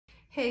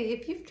Hey,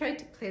 if you've tried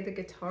to play the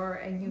guitar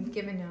and you've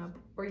given up,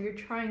 or you're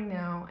trying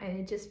now and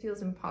it just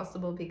feels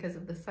impossible because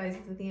of the size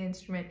of the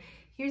instrument,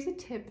 here's a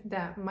tip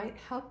that might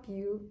help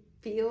you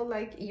feel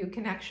like you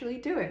can actually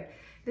do it.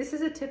 This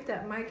is a tip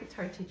that my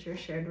guitar teacher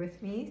shared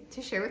with me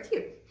to share with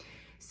you.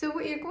 So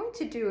what you're going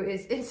to do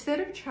is,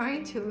 instead of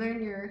trying to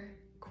learn your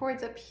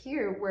chords up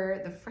here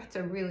where the frets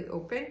are really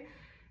open,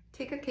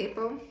 take a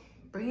capo,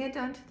 bring it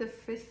down to the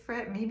 5th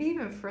fret, maybe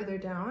even further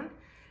down,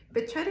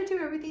 but try to do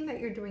everything that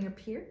you're doing up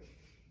here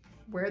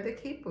where the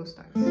capo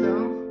starts.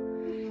 So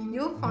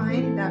you'll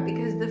find that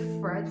because the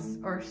frets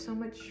are so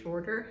much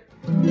shorter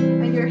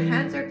and your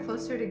hands are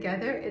closer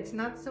together, it's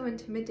not so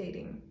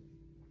intimidating.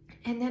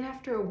 And then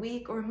after a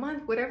week or a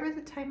month, whatever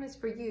the time is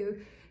for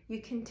you,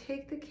 you can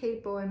take the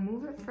capo and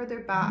move it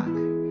further back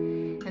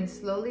and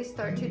slowly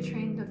start to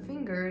train the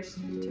fingers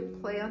to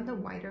play on the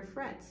wider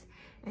frets,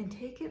 and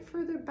take it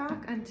further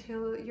back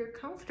until you're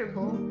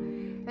comfortable,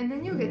 and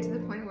then you'll get to the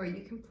point where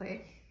you can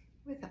play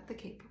without the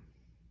capo.